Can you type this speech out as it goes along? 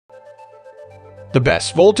The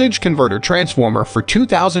best voltage converter transformer for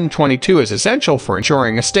 2022 is essential for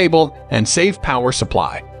ensuring a stable and safe power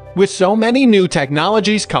supply. With so many new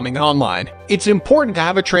technologies coming online, it's important to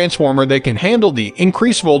have a transformer that can handle the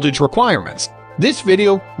increased voltage requirements. This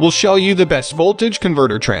video will show you the best voltage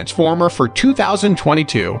converter transformer for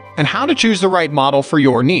 2022 and how to choose the right model for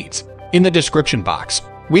your needs. In the description box,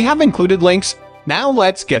 we have included links. Now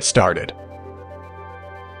let's get started.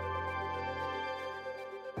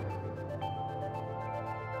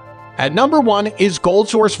 At number 1 is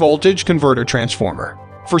Goldsource Voltage Converter Transformer.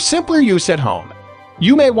 For simpler use at home,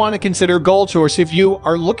 you may want to consider Goldsource if you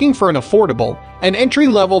are looking for an affordable and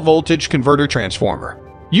entry-level voltage converter transformer.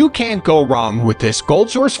 You can't go wrong with this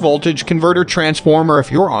Goldsource Voltage Converter Transformer if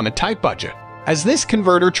you're on a tight budget, as this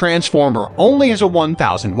converter transformer only has a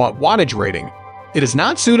 1000 watt wattage rating. It is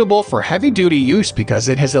not suitable for heavy-duty use because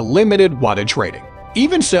it has a limited wattage rating.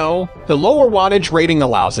 Even so, the lower wattage rating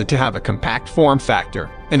allows it to have a compact form factor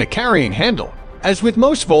and a carrying handle. As with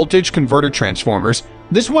most voltage converter transformers,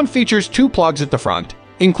 this one features 2 plugs at the front,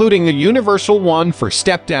 including a universal one for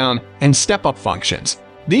step-down and step-up functions.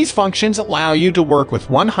 These functions allow you to work with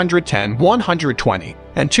 110, 120,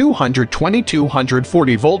 and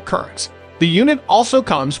 220-240 volt currents. The unit also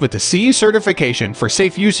comes with a CE certification for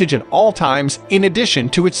safe usage at all times, in addition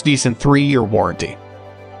to its decent 3-year warranty.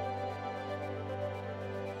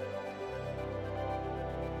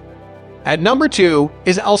 At number 2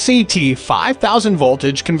 is LC T5000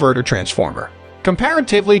 Voltage Converter Transformer.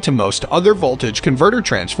 Comparatively to most other voltage converter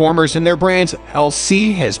transformers in their brands,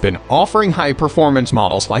 LC has been offering high-performance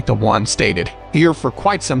models like the one stated here for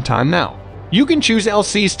quite some time now. You can choose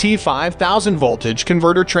LC's T5000 Voltage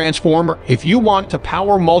Converter Transformer if you want to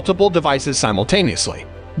power multiple devices simultaneously.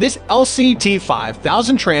 This LC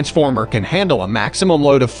T5000 transformer can handle a maximum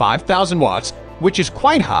load of 5000 watts, which is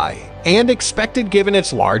quite high and expected given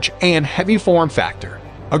its large and heavy form factor.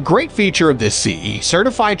 A great feature of this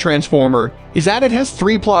CE-certified transformer is that it has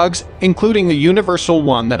 3 plugs, including the universal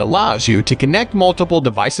one that allows you to connect multiple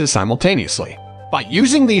devices simultaneously. By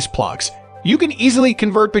using these plugs, you can easily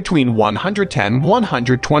convert between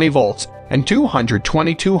 110-120 volts and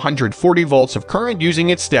 220-240 volts of current using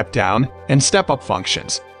its step-down and step-up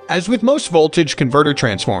functions. As with most voltage converter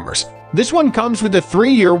transformers, this one comes with a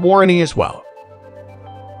 3-year warranty as well.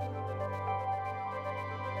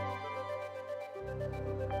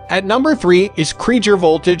 At number 3 is Krieger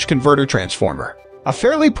Voltage Converter Transformer. A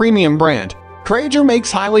fairly premium brand, Krieger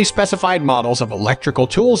makes highly specified models of electrical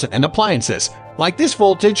tools and appliances, like this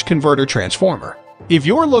voltage converter transformer. If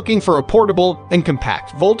you're looking for a portable and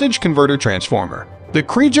compact voltage converter transformer, the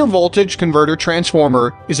Krieger Voltage Converter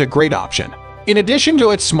Transformer is a great option. In addition to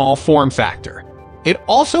its small form factor, it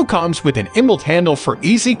also comes with an inbuilt handle for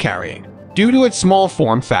easy carrying. Due to its small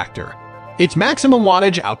form factor, its maximum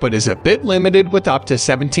wattage output is a bit limited with up to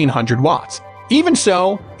 1700 watts. Even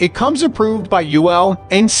so, it comes approved by UL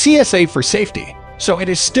and CSA for safety, so it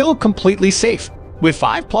is still completely safe. With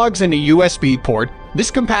 5 plugs and a USB port, this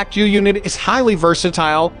compact unit is highly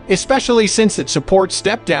versatile, especially since it supports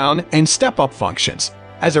step-down and step-up functions.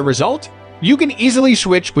 As a result, you can easily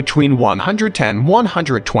switch between 110,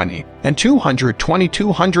 120, and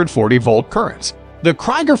 220-240 volt currents. The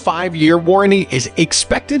Krieger 5-year warranty is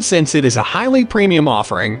expected since it is a highly premium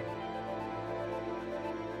offering.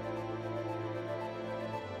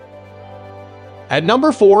 At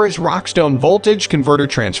number 4 is Rockstone Voltage Converter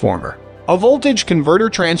Transformer. A voltage converter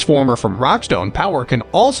transformer from Rockstone Power can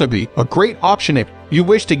also be a great option if you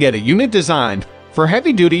wish to get a unit designed for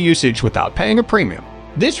heavy-duty usage without paying a premium.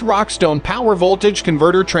 This Rockstone Power Voltage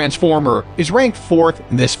Converter Transformer is ranked 4th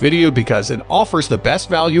in this video because it offers the best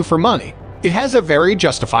value for money. It has a very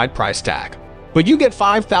justified price tag, but you get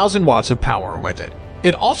 5000 watts of power with it.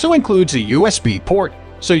 It also includes a USB port,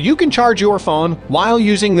 so you can charge your phone while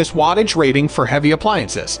using this wattage rating for heavy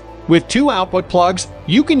appliances. With 2 output plugs,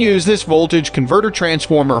 you can use this voltage converter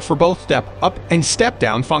transformer for both step-up and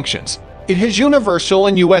step-down functions. It has universal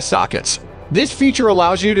and US sockets. This feature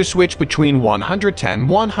allows you to switch between 110,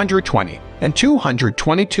 120, and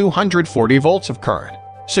 220-240 volts of current,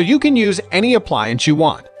 so you can use any appliance you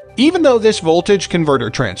want. Even though this voltage converter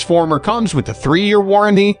transformer comes with a 3-year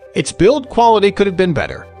warranty, its build quality could have been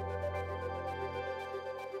better.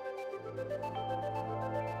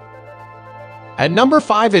 At number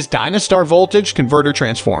 5 is Dynastar Voltage Converter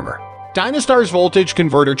Transformer. Dynastar's voltage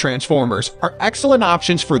converter transformers are excellent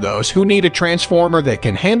options for those who need a transformer that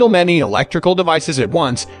can handle many electrical devices at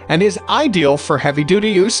once and is ideal for heavy-duty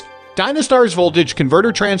use. Dynastar's voltage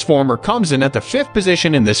converter transformer comes in at the 5th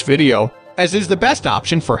position in this video, as is the best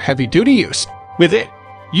option for heavy-duty use. With it,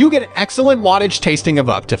 you get excellent wattage tasting of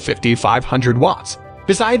up to 5500 watts.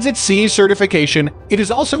 Besides its CE certification, it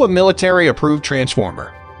is also a military-approved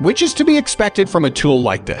transformer, which is to be expected from a tool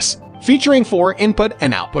like this. Featuring 4 input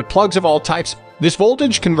and output plugs of all types, this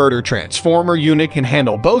voltage converter transformer unit can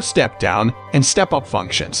handle both step-down and step-up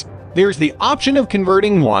functions. There's the option of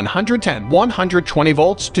converting 110-120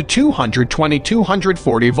 volts to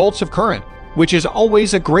 220-240 volts of current, which is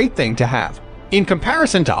always a great thing to have. In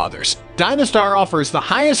comparison to others, Dynastar offers the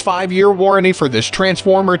highest 5-year warranty for this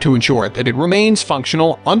transformer to ensure that it remains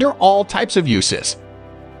functional under all types of uses.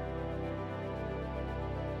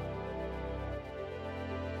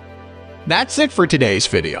 That's it for today's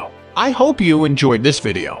video. I hope you enjoyed this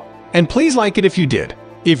video, and please like it if you did.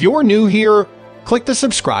 If you're new here, click the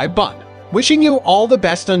subscribe button. Wishing you all the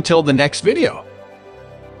best until the next video.